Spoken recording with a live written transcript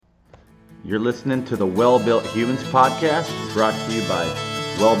You're listening to the Well Built Humans podcast, brought to you by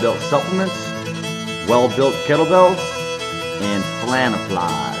Well Built Supplements, Well Built Kettlebells, and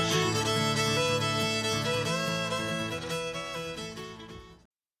Flanaflage.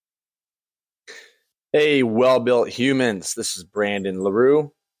 Hey, Well Built Humans. This is Brandon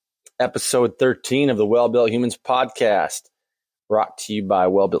LaRue, episode 13 of the Well Built Humans podcast, brought to you by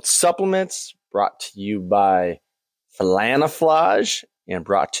Well Built Supplements, brought to you by Flanaflage, and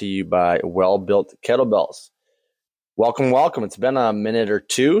brought to you by Well Built Kettlebells. Welcome. It's been a minute or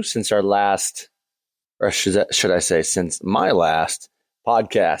two since our last, or should I say, since my last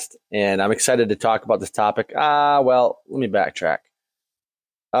podcast, and I'm excited to talk about this topic. Let me backtrack.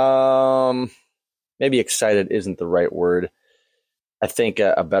 Maybe excited isn't the right word. I think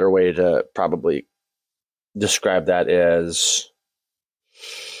a better way to probably describe that is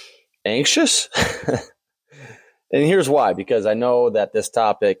anxious. And here's why, because I know that this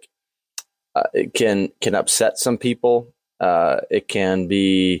topic it can upset some people. It can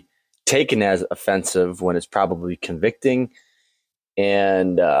be taken as offensive when it's probably convicting.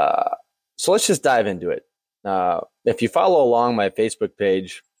 And so let's just dive into it. If you follow along my Facebook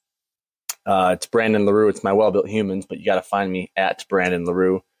page, it's Brandon LaRue. It's my Well Built Humans, but you got to find me at Brandon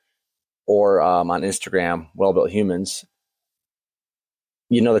LaRue or on Instagram, Well Built Humans.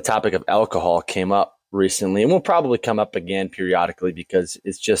 You know, the topic of alcohol came up recently and will probably come up again periodically because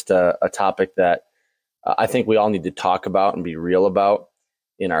it's just a topic that I think we all need to talk about and be real about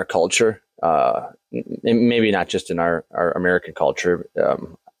in our culture. Maybe not just in our American culture.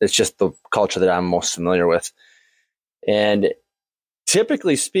 It's just the culture that I'm most familiar with. And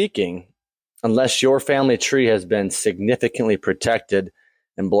typically speaking, unless your family tree has been significantly protected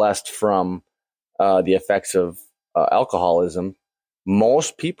and blessed from the effects of alcoholism,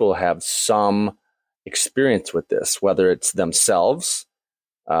 most people have some experience with this, whether it's themselves,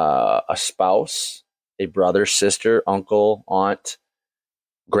 a spouse, a brother, sister, uncle, aunt,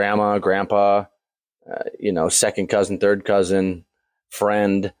 grandma, grandpa, second cousin, third cousin,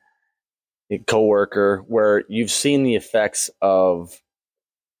 friend, coworker, where you've seen the effects of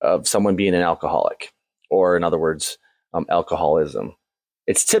someone being an alcoholic, or in other words, alcoholism.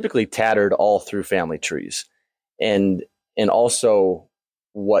 It's typically tattered all through family trees, and also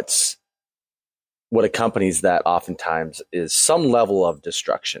what accompanies that oftentimes is some level of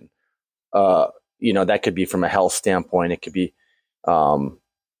destruction. That could be from a health standpoint. It could be from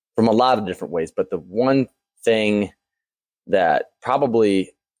a lot of different ways. But the one thing that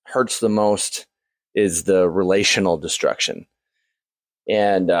probably hurts the most is the relational destruction.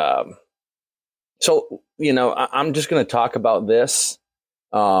 And so, I'm just going to talk about this,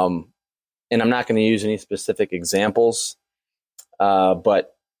 and I'm not going to use any specific examples,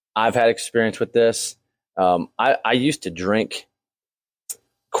 but I've had experience with this. I used to drink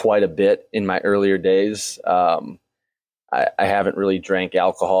quite a bit in my earlier days. I haven't really drank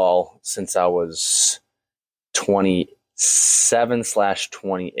alcohol since I was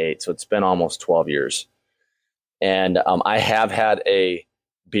 27/28, so it's been almost 12 years. And I have had a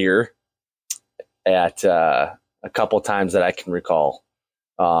beer at a couple times that I can recall.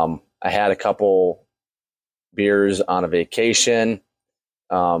 I had a couple beers on a vacation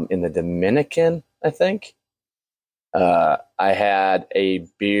in the Dominican, I think. I had a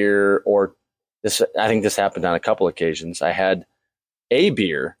beer, or this. I think this happened on a couple occasions. I had a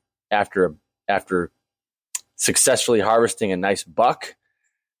beer after successfully harvesting a nice buck.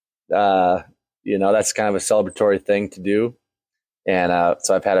 That's kind of a celebratory thing to do. And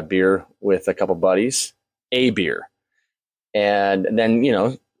so I've had a beer with a couple buddies, a beer. And then,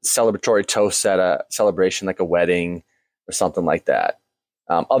 celebratory toasts at a celebration like a wedding or something like that.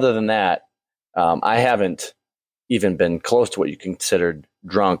 Other than that, I haven't even been close to what you considered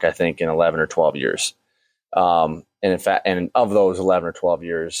drunk, I think, in 11 or 12 years. And in fact, and of those 11 or 12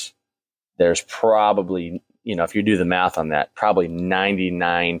 years, there's probably, if you do the math on that, probably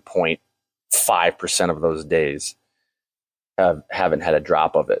 99.5% of those days haven't had a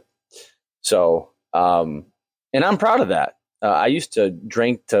drop of it. So, and I'm proud of that. I used to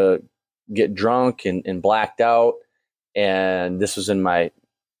drink to get drunk and blacked out. And this was in my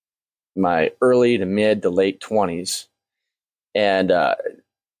early to mid to late 20s. And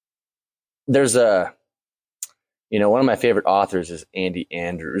there's one of my favorite authors is Andy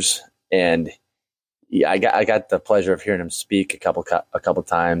Andrews. And I got the pleasure of hearing him speak a couple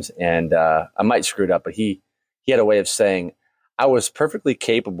times. And I might screw it up, but he had a way of saying, I was perfectly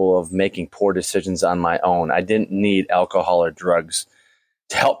capable of making poor decisions on my own. I didn't need alcohol or drugs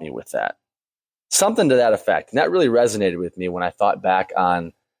to help me with that. Something to that effect. And that really resonated with me when I thought back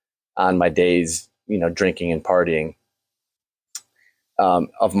on my days, drinking and partying,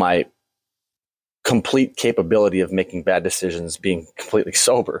 of my complete capability of making bad decisions being completely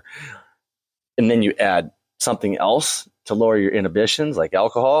sober. And then you add something else to lower your inhibitions, like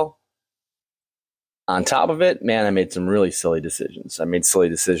alcohol. On top of it, man, I made some really silly decisions.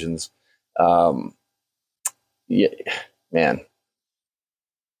 Yeah, man,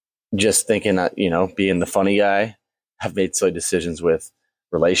 just thinking that, being the funny guy, I've made silly decisions with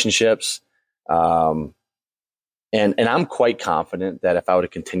relationships. And I'm quite confident that if I would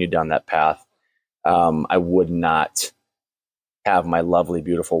have continued down that path, I would not have my lovely,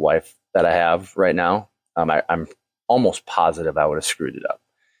 beautiful wife that I have right now. I'm almost positive I would have screwed it up.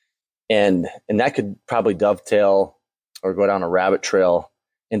 And that could probably dovetail or go down a rabbit trail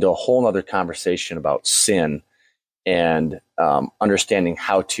into a whole other conversation about sin and understanding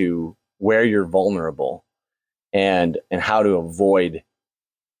where you're vulnerable and how to avoid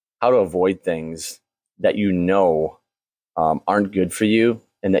things that aren't good for you,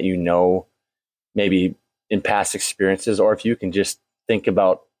 and that maybe in past experiences, or if you can just think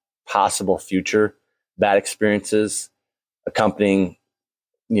about possible future bad experiences accompanying,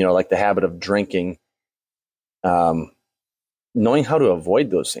 like the habit of drinking, knowing how to avoid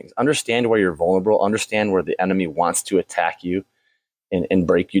those things, understand where you're vulnerable, understand where the enemy wants to attack you and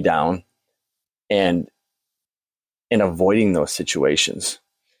break you down, and avoiding those situations.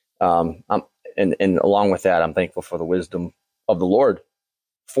 And along with that, I'm thankful for the wisdom of the Lord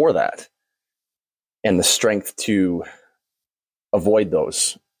for that and the strength to avoid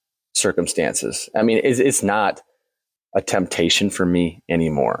those circumstances. I mean, it's not a temptation for me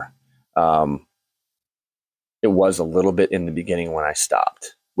anymore. It was a little bit in the beginning when I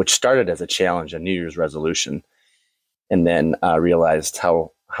stopped, which started as a challenge, a New Year's resolution, and then realized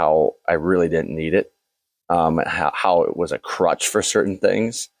how I really didn't need it, how it was a crutch for certain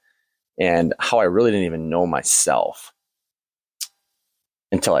things, and how I really didn't even know myself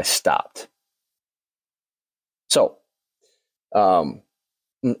until I stopped. So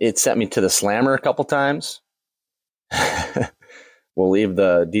it sent me to the slammer a couple times. We'll leave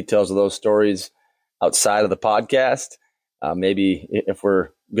the details of those stories outside of the podcast. Maybe if we're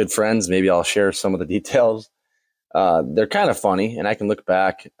good friends, maybe I'll share some of the details. They're kind of funny, and I can look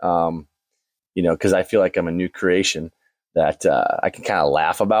back, because I feel like I'm a new creation, that I can kind of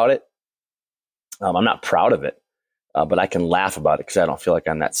laugh about it. I'm not proud of it, but I can laugh about it because I don't feel like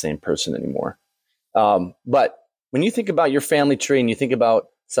I'm that same person anymore. But when you think about your family tree and you think about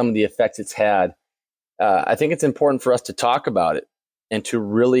some of the effects it's had, I think it's important for us to talk about it and to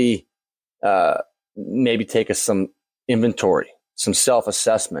really maybe take some inventory, some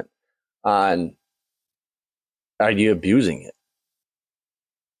self-assessment on, are you abusing it?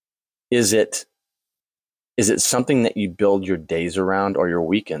 Is it something that you build your days around or your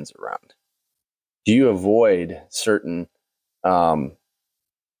weekends around? Do you avoid certain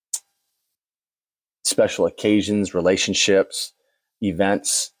special occasions, relationships,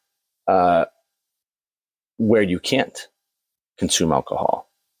 events where you can't consume alcohol?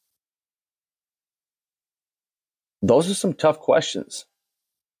 Those are some tough questions.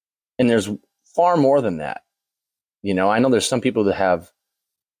 And there's far more than that. I know there's some people that have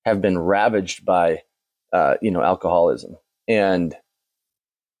been ravaged by, alcoholism. And,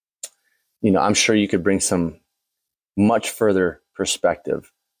 I'm sure you could bring some much further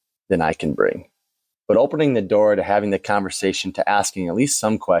perspective than I can bring. But opening the door to having the conversation, to asking at least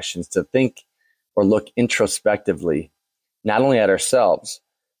some questions, to think or look introspectively, not only at ourselves,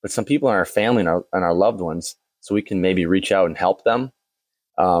 but some people in our family and our loved ones, so we can maybe reach out and help them.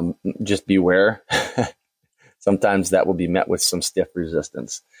 Just beware. Sometimes that will be met with some stiff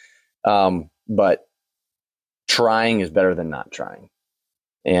resistance. But trying is better than not trying.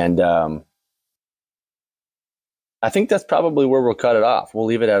 And I think that's probably where we'll cut it off. We'll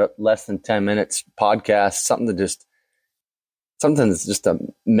leave it at less than 10 minutes podcast, something that's just to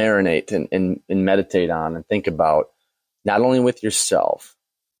marinate and meditate on and think about, not only with yourself,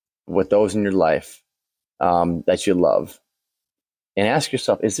 with those in your life that you love. And ask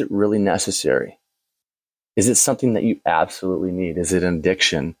yourself, is it really necessary? Is it something that you absolutely need? Is it an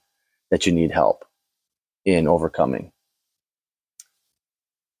addiction that you need help in overcoming?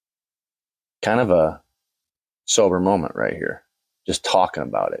 Kind of a sober moment right here, just talking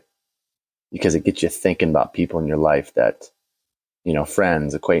about it, because it gets you thinking about people in your life that,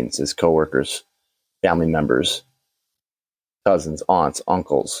 friends, acquaintances, coworkers, family members, cousins, aunts,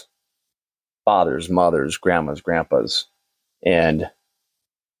 uncles, fathers, mothers, grandmas, grandpas. And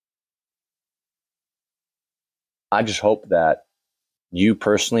I just hope that you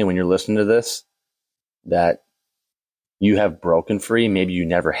personally, when you're listening to this, that you have broken free. Maybe you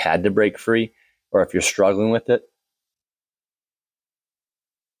never had to break free, or if you're struggling with it,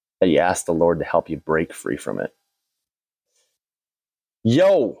 that you ask the Lord to help you break free from it.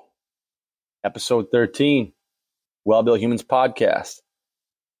 Yo, episode 13, Well Built Humans podcast.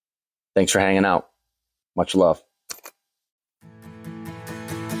 Thanks for hanging out. Much love.